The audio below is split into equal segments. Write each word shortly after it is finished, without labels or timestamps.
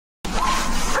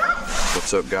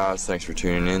What's up guys, thanks for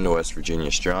tuning in to West Virginia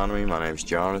Astronomy. My name is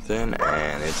Jonathan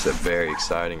and it's a very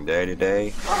exciting day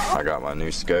today. I got my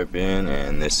new scope in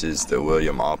and this is the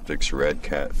William Optics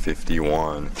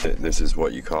Redcat51. This is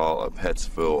what you call a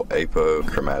Petzval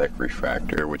apochromatic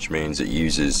refractor, which means it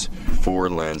uses 4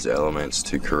 lens elements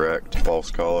to correct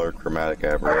false color, chromatic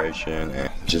aberration,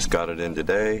 and just got it in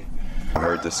today. I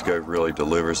heard the scope really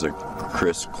delivers a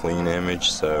crisp, clean image,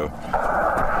 so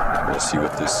let's see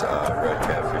what this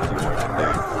Redcat51 can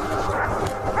do.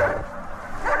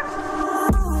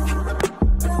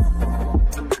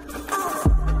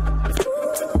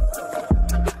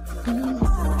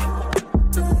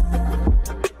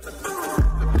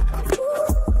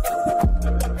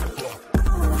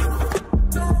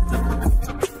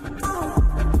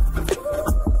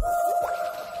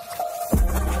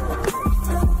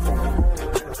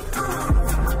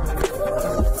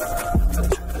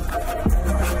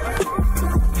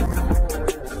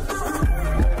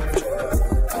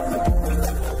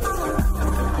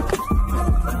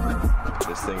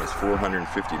 This thing is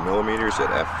 450 millimeters at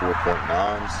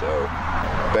f4.9,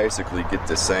 so basically get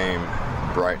the same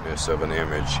brightness of an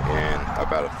image in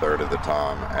about 1/3 of the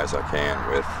time as I can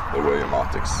with the William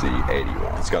Optics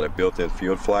C81. It's got a built-in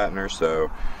field flattener,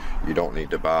 so you don't need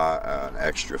to buy an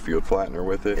extra field flattener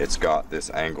with it. It's got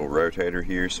this angle rotator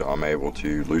here, so I'm able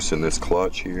to loosen this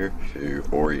clutch here to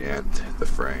orient the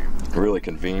frame. Really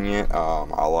convenient.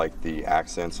 I like the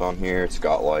accents on here. It's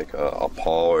got like a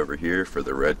paw over here for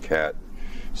the Redcat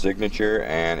signature,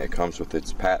 and it comes with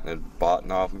its patented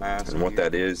Botnov mask. And what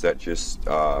that is, that just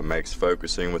makes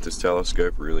focusing with this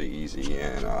telescope really easy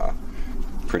and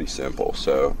pretty simple.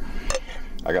 So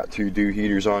I got 2 dew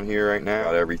heaters on here right now.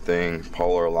 Got everything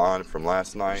polar aligned from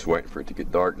last night. Just waiting for it to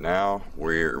get dark now.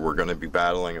 We're going to be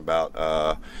battling about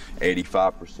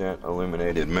 85%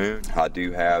 illuminated moon. I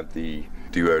do have the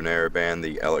Duo narrowband,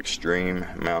 the L Extreme,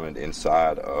 mounted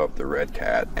inside of the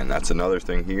Redcat, and that's another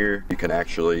thing here. You can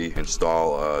actually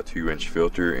install a 2-inch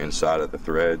filter inside of the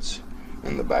threads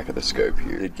in the back of the scope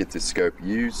here. I did get this scope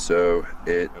used, so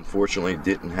it unfortunately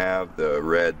didn't have the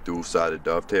red dual-sided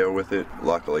dovetail with it.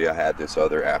 Luckily I had this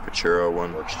other Apertura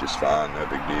one, works just fine, no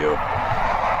big deal.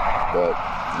 But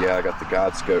yeah, I got the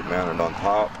guide scope mounted on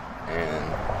top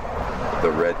and the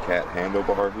Redcat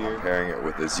handlebar here, pairing it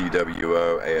with the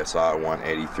ZWO ASI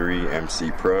 183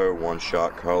 MC Pro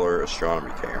 1-shot color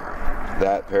astronomy camera.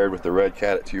 That paired with the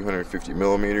Redcat at 250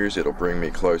 millimeters, it'll bring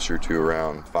me closer to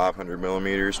around 500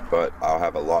 millimeters, but I'll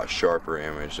have a lot sharper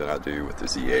image than I do with the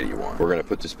Z81. We're gonna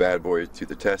put this bad boy to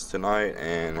the test tonight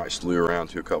and might slew around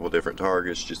to a couple different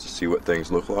targets just to see what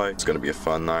things look like. It's gonna be a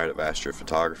fun night of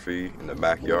astrophotography in the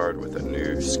backyard with a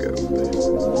new scope.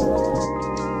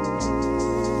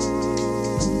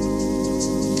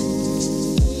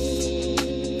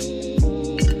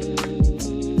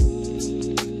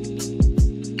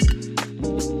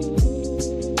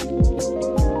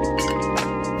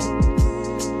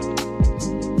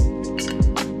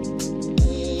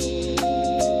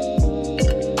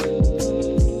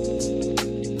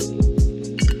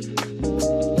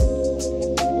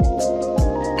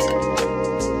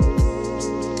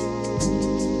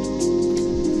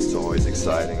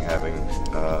 Exciting having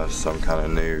some kind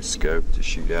of new scope to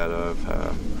shoot out of.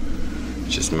 It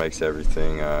just makes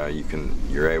everything,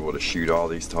 you're able to shoot all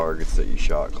these targets that you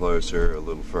shot closer, a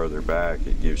little further back.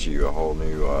 It gives you a whole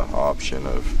new option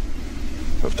of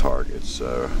targets.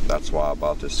 So that's why I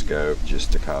bought this scope,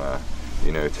 just to kind of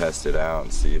test it out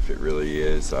and see if it really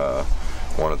is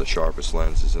one of the sharpest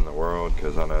lenses in the world,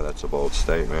 because I know that's a bold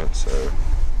statement, so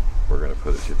we're going to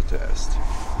put it to the test.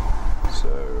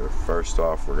 So first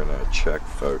off, we're gonna check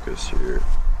focus here.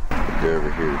 We'll go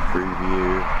over here to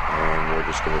preview, and we're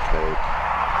just gonna take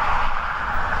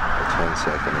a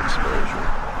 10-second exposure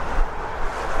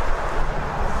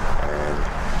and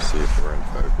see if we're in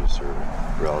focus or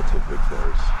relatively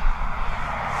close.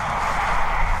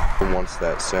 And once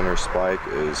that center spike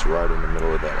is right in the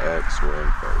middle of that X, we're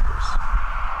in focus.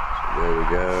 So there we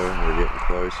go, we're getting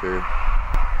closer.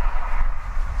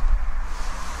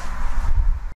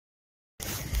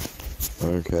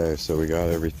 Okay, so we got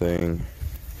everything,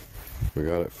 we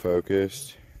got it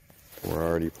focused, we're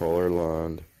already polar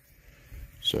aligned,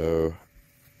 so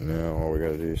now all we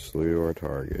gotta do is slew to our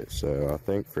target. So I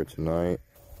think for tonight,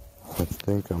 I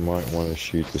think I might want to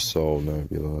shoot the Sol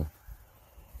Nebula,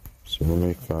 so let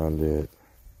me find it.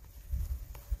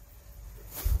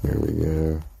 Here we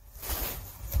go.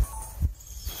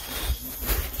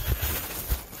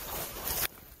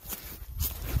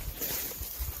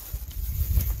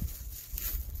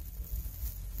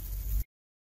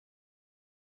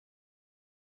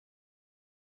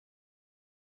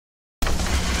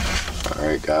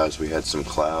 Alright guys, we had some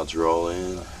clouds roll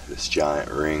in, this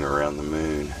giant ring around the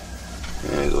moon,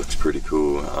 and it looks pretty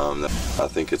cool. I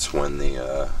think it's when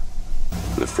the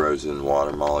frozen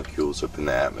water molecules up in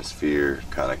the atmosphere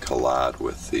kind of collide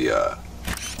with the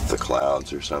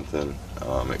clouds or something.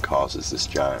 It causes this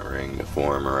giant ring to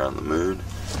form around the moon.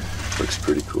 Looks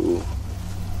pretty cool.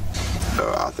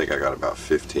 So I think I got about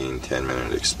 15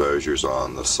 10-minute exposures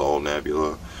on the Sol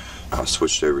Nebula. I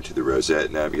switched over to the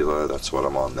Rosette Nebula, that's what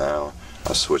I'm on now.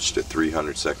 I switched to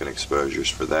 300-second exposures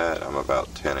for that. I'm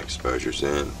about 10 exposures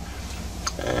in.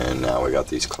 And now we got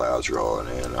these clouds rolling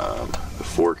in. The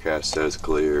forecast says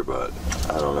clear, but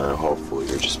I don't know, hopefully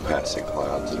they're just passing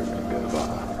clouds that are going to go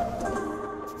by.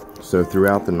 So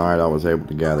throughout the night I was able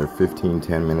to gather 15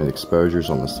 10-minute exposures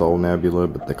on the Sol Nebula,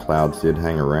 but the clouds did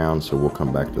hang around, so we'll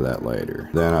come back to that later.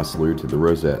 Then I slew to the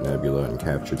Rosette Nebula and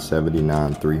captured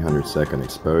 79 300-second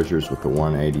exposures with the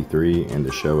 183, and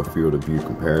to show a field of view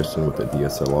comparison with the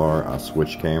DSLR, I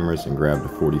switched cameras and grabbed a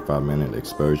 45-minute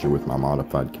exposure with my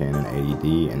modified Canon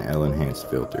 80D and L-enhanced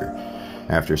filter.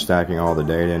 After stacking all the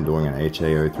data and doing an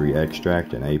HA03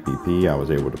 extract and APP, I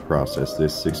was able to process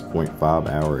this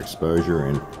 6.5-hour exposure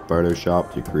in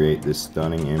Photoshop to create this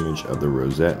stunning image of the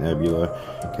Rosette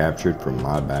Nebula captured from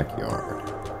my backyard.